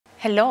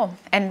Hello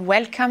and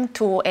welcome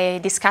to a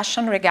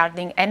discussion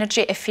regarding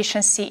energy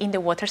efficiency in the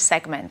water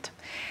segment.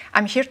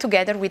 I'm here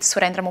together with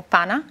Surendra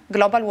Muppana,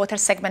 Global Water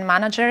Segment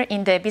Manager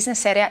in the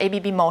business area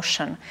ABB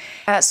Motion.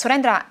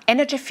 Surendra,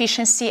 energy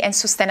efficiency and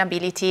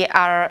sustainability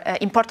are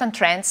important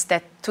trends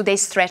that today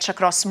stretch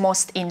across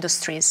most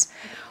industries.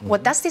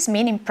 What does this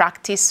mean in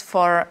practice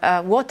for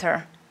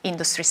water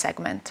industry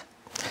segment?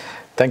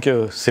 Thank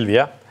you,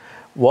 Sylvia.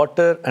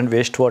 Water and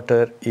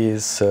wastewater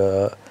is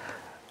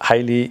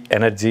highly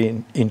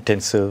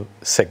energy-intensive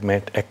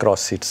segment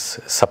across its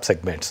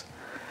subsegments.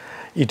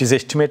 It is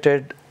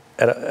estimated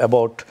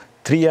about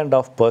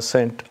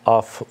 3.5%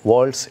 of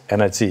world's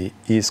energy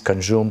is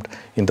consumed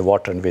in the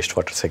water and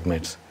wastewater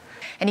segments.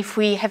 And if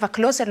we have a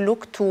closer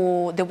look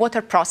to the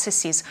water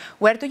processes,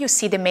 where do you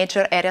see the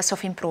major areas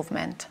of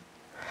improvement?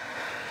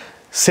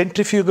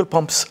 Centrifugal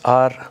pumps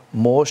are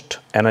most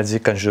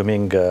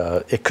energy-consuming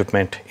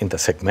equipment in the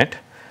segment,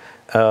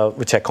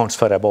 which accounts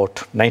for about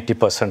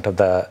 90% of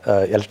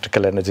the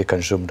electrical energy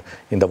consumed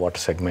in the water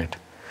segment.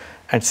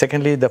 And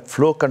secondly, the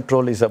flow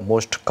control is the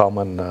most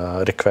common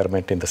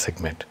requirement in the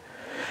segment.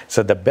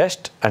 So the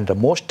best and the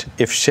most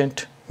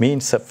efficient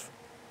means of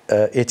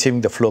achieving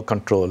the flow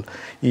control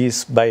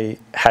is by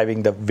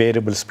having the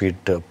variable speed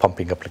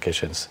pumping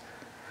applications.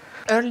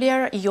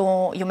 Earlier,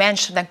 you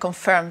mentioned and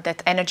confirmed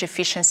that energy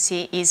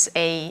efficiency is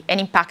an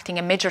impacting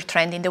a major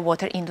trend in the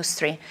water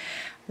industry.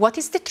 What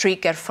is the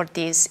trigger for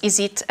this? Is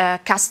it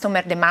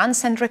customer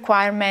demands and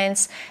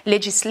requirements,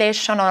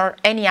 legislation, or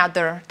any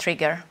other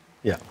trigger?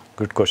 Yeah,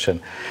 good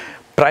question.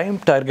 Prime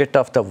target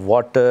of the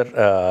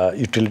water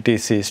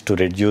utilities is to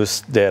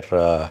reduce their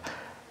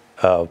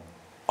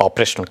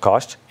operational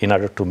cost in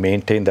order to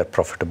maintain their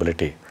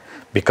profitability,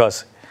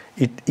 because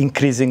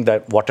increasing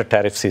the water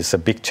tariffs is a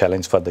big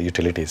challenge for the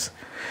utilities.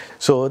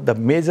 So the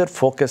major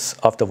focus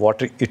of the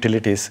water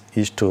utilities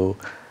is to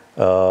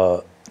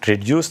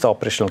reduce the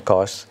operational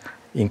costs,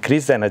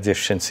 increase the energy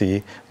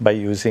efficiency by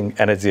using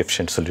energy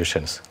efficient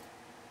solutions.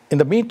 In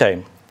the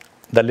meantime,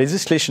 the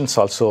legislation is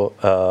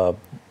also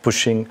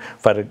pushing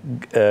for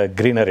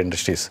greener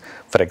industries.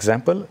 For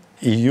example,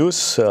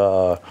 EU's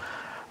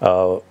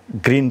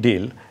Green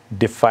Deal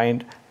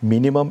defined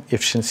minimum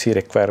efficiency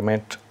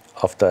requirement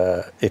of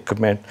the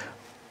equipment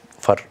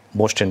for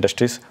most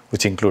industries,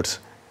 which includes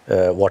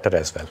water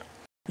as well.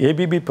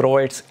 ABB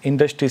provides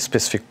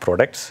industry-specific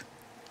products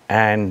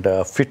and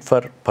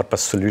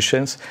fit-for-purpose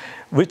solutions,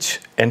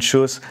 which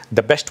ensures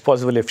the best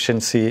possible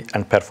efficiency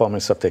and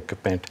performance of the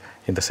equipment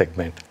in the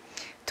segment.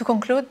 To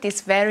conclude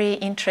this very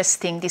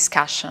interesting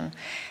discussion,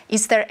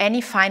 is there any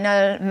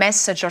final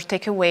message or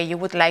takeaway you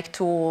would like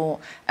to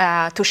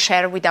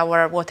share with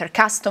our water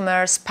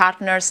customers,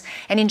 partners,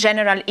 and in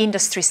general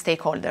industry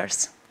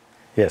stakeholders?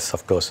 Yes,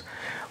 of course.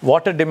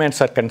 Water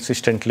demands are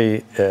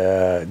consistently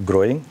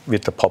growing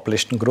with the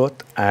population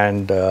growth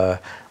and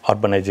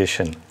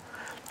urbanization.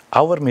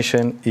 Our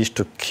mission is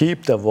to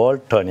keep the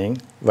world turning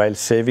while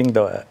saving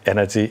the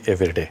energy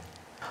every day.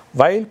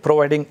 While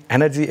providing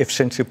energy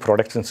efficiency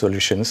products and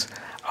solutions,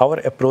 our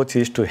approach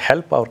is to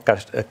help our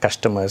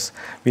customers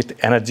with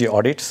energy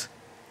audits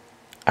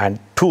and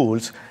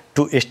tools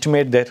to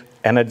estimate their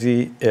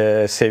energy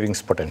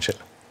savings potential.